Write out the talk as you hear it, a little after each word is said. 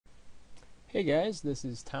Hey guys, this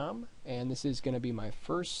is Tom, and this is going to be my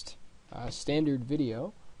first standard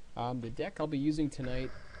video. The deck I'll be using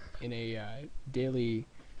tonight in a daily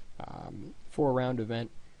 4-round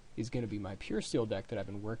event is going to be my Puresteel deck that I've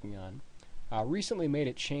been working on. Recently made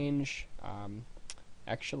a change,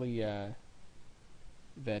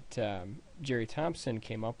 that Jerry Thompson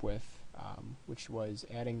came up with, which was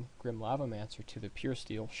adding Grim Lavamancer to the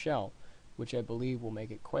Puresteel shell, which I believe will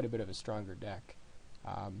make it quite a bit of a stronger deck.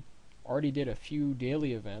 Already did a few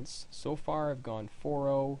daily events. So far I've gone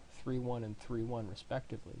 4-0, 3-1, and 3-1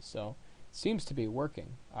 respectively, so it seems to be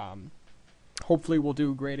working. Hopefully we'll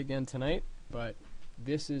do great again tonight, but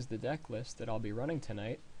this is the deck list that I'll be running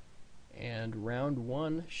tonight, and round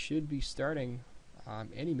 1 should be starting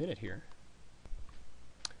any minute here.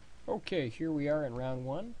 Okay, here we are in round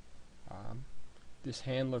 1. This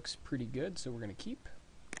hand looks pretty good, so we're going to keep.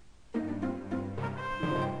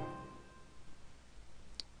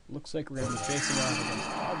 Looks like we're going to be facing off against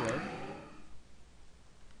Cobblade.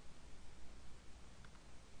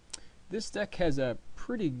 This deck has a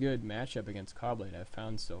pretty good matchup against Cobblade, I've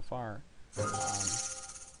found so far.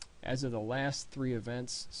 As of the last 3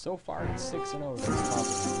 events, so far it's 6-0 against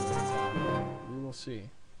Cobblade, but we will see.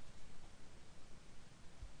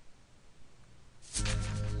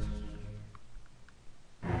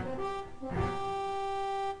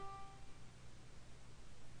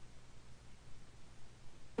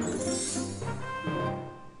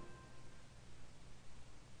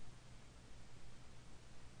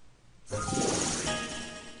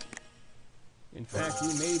 In fact, we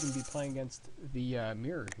may even be playing against the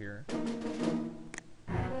mirror here.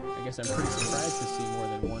 I guess I'm pretty surprised to see more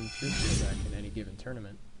than one Puresteel deck in any given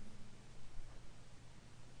tournament.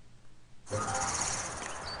 So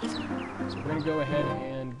we're going to go ahead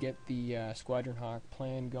and get the Squadron Hawk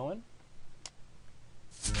plan going.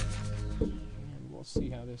 And we'll see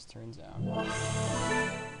how this turns out.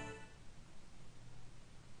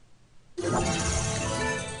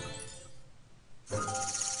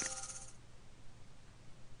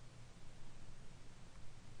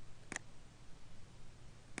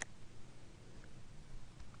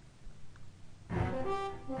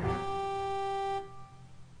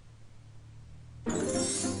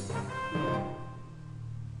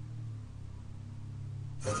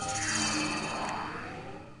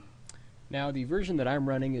 Now, the version that I'm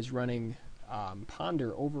running is running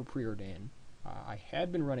Ponder over Preordain. I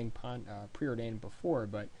had been running Preordain before,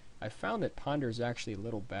 but I found that Ponder is actually a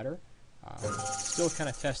little better. Still kind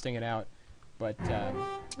of testing it out, but I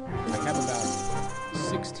have about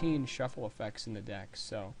 16 shuffle effects in the deck,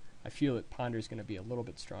 so I feel that Ponder is going to be a little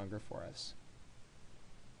bit stronger for us.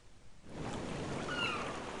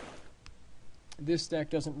 This deck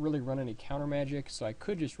doesn't really run any counter magic, so I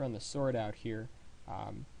could just run the sword out here.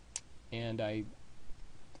 And I'm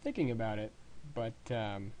thinking about it, but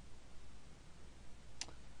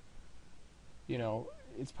you know,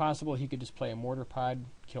 it's possible he could just play a mortar pod,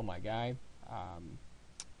 kill my guy.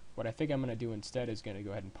 What I think I'm going to do instead is going to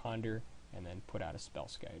go ahead and ponder and then put out a spell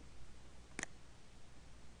skite.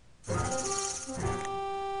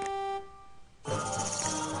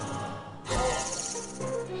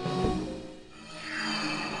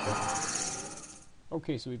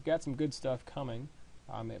 Okay, so we've got some good stuff coming.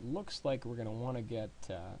 It looks like we're going to want to get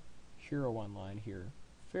Hero online here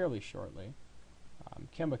fairly shortly.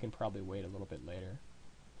 Kemba can probably wait a little bit later.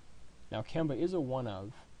 Now, Kemba is a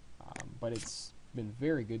 1-of, but it's been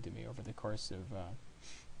very good to me over the course of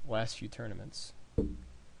last few tournaments.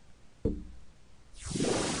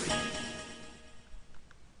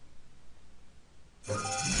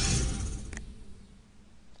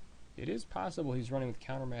 It is possible he's running with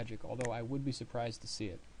counter magic, although I would be surprised to see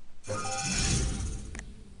it.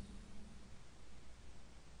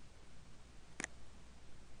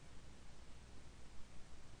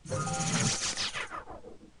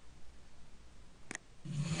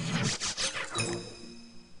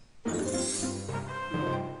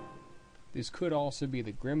 This could also be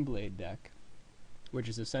the Grimblade deck, which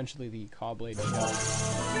is essentially the Cobblade shell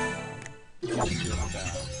with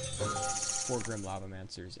 4 Grim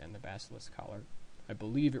Lavamancers and the Basilisk Collar. I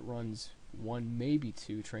believe it runs 1, maybe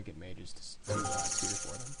 2 Trinket Mages to tutor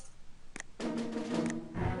for them.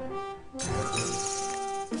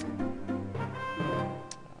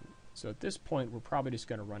 So at this point, we're probably just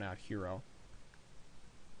going to run out Hero.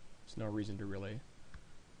 There's no reason to really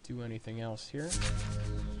do anything else here.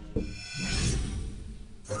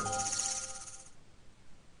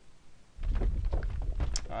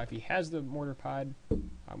 If he has the mortar pod,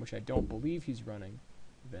 which I don't believe he's running,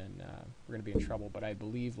 then we're going to be in trouble. But I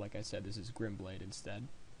believe, like I said, this is Grimblade instead.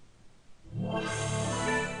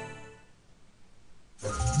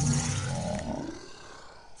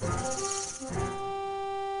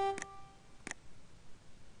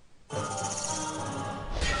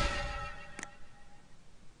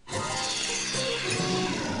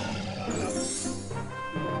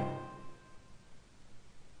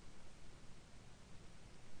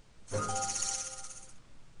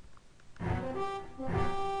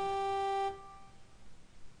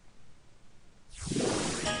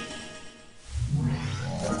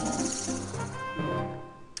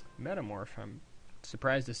 Metamorph. I'm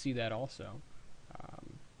surprised to see that also.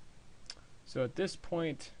 So at this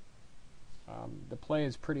point, the play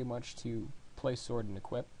is pretty much to play sword and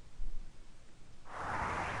equip.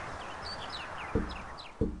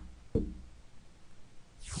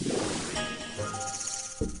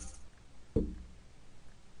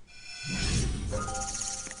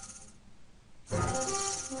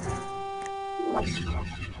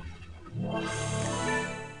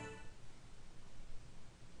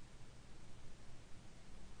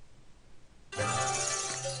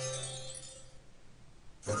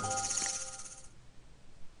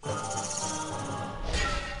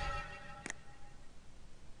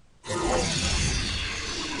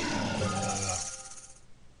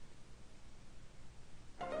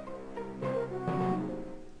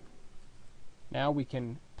 Now we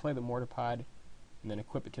can play the mortar pod and then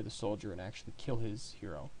equip it to the soldier and actually kill his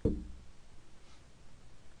hero.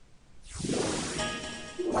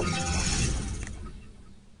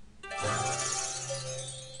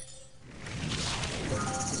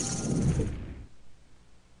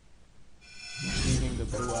 Leaving the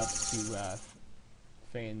blue up to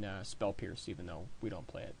feign Spell Pierce, even though we don't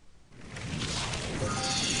play it.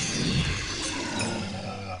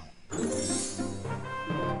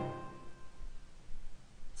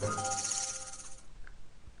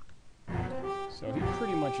 So he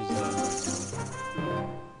pretty much is done right now.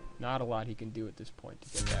 Not a lot he can do at this point to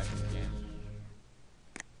get back in the game.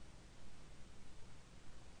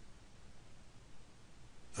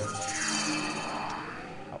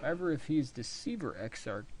 However, if he's Deceiver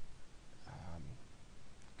Exarch,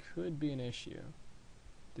 could be an issue.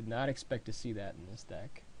 Did not expect to see that in this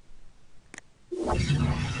deck.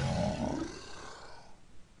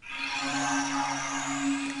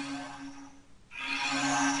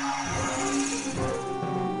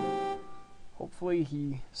 Hopefully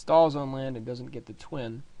he stalls on land and doesn't get the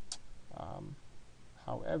twin.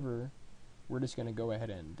 However, we're just going to go ahead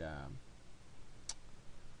and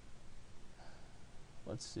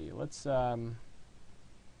let's see. Let's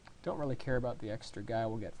don't really care about the extra guy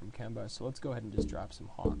we'll get from Kemba, so let's go ahead and just drop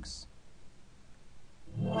some Hawks.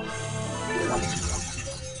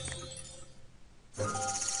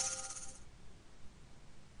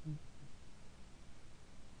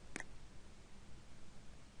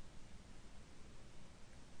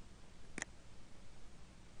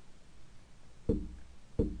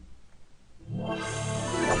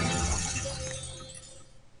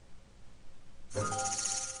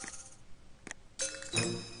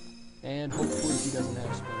 And hopefully he doesn't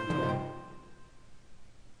have Splinter Twin.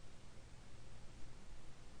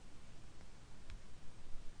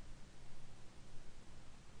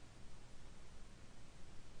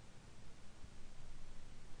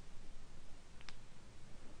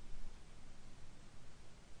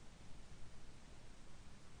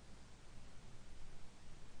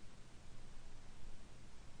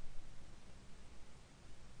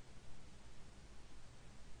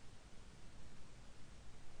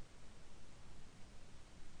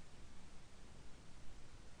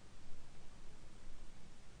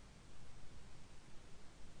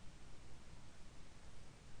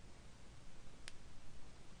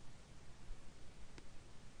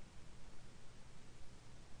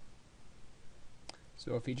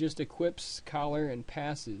 So if he just equips Collar and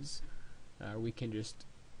passes, we can just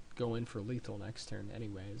go in for lethal next turn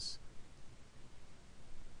anyways.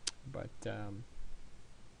 But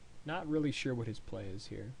not really sure what his play is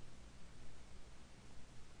here.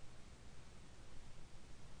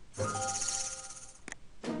 He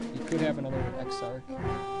could have another Exarch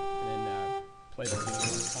and then play the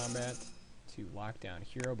thing in combat to lock down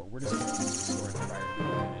hero, but we're just going to use the sword prior to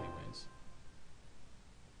combat anyways.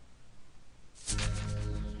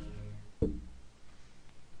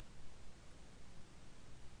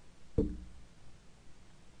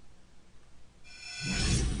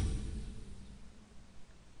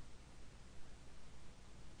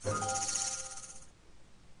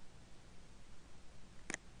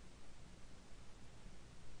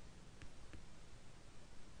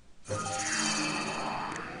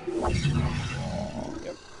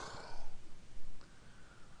 Yep.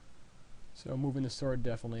 So moving the sword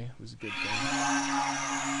definitely was a good thing.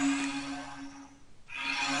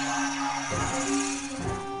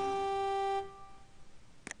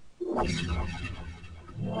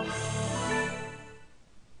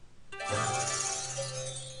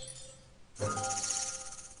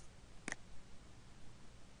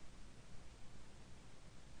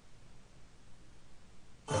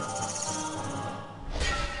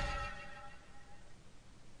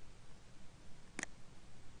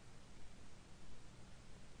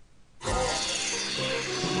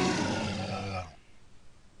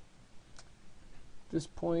 this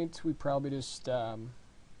point, we probably just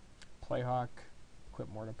play Hawk, equip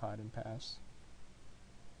Mortarpod, and pass.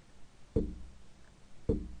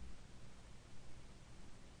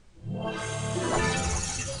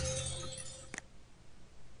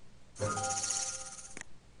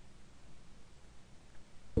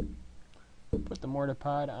 Put the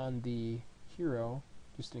Mortarpod on the hero,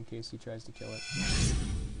 just in case he tries to kill it.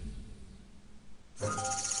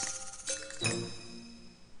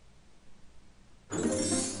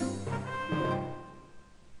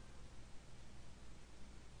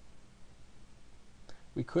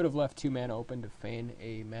 We could have left 2 mana open to feign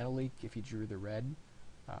a mana leak if he drew the red,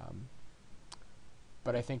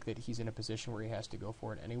 but I think that he's in a position where he has to go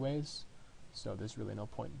for it anyways, so there's really no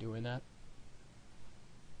point in doing that.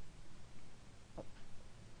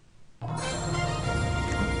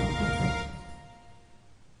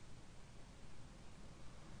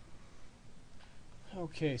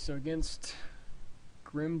 Okay, so against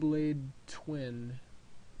Grimblade Twin,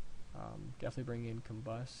 definitely bring in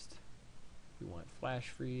Combust. We want Flash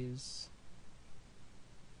Freeze,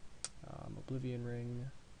 Oblivion Ring,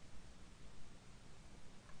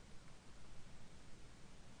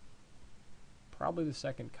 probably the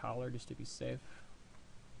second Collar just to be safe,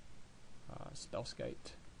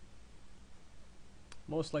 Spellskite,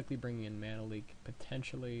 most likely bringing in Mana Leak,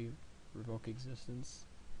 potentially Revoke Existence.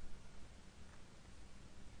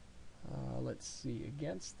 Let's see,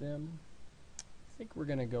 against them, I think we're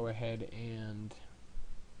going to go ahead and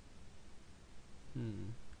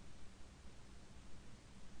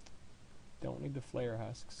don't need the Flare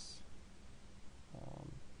Husks.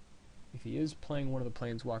 If he is playing one of the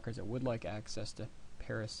Planeswalkers that would like access to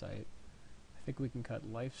Parasite, I think we can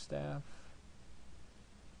cut Life Staff.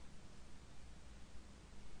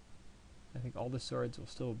 I think all the swords will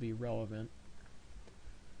still be relevant.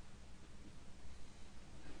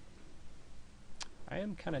 I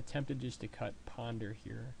am kind of tempted just to cut Ponder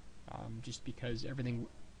here, just because everything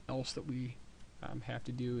else that we have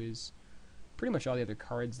to do is pretty much all the other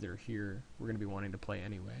cards that are here we're going to be wanting to play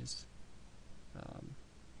anyways.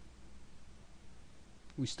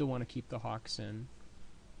 We still want to keep the Hawks in,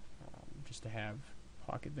 just to have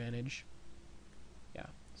Hawk advantage. Yeah,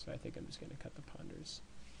 so I think I'm just going to cut the Ponders.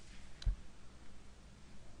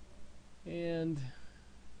 And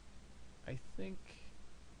I think,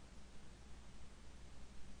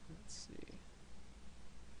 let's see.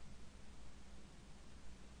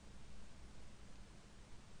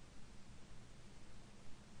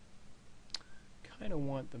 Kind of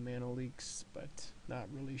want the mana leaks, but not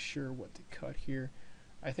really sure what to cut here.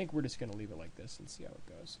 I think we're just going to leave it like this and see how it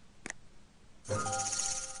goes.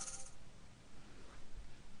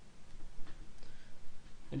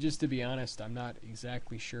 And just to be honest, I'm not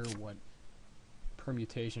exactly sure what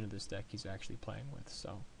permutation of this deck he's actually playing with,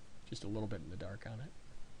 so just a little bit in the dark on it.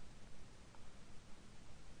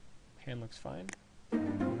 Hand looks fine. We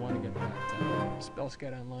want to get that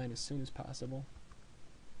Spellskite online as soon as possible.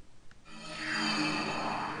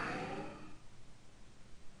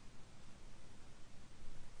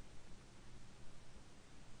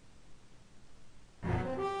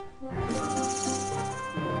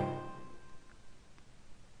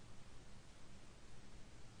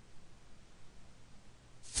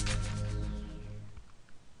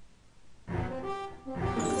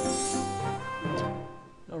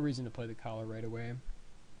 No reason to play the Collar right away.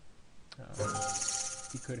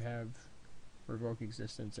 You could have Revoke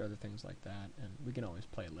Existence or other things like that, and we can always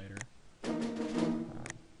play it later. Want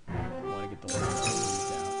to get the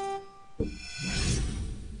last out.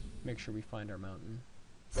 Make sure we find our mountain.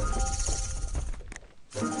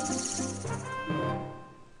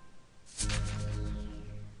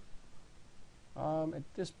 At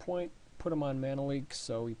this point, put him on Mana Leak,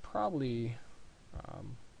 so we probably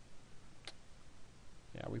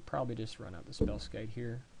yeah, we probably just run out the Spellskite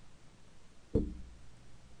here.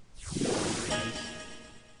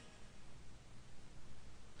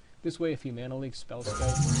 This way, if he Mana Leaks Spellskite,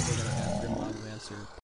 we're still going to have Grim Lavamancer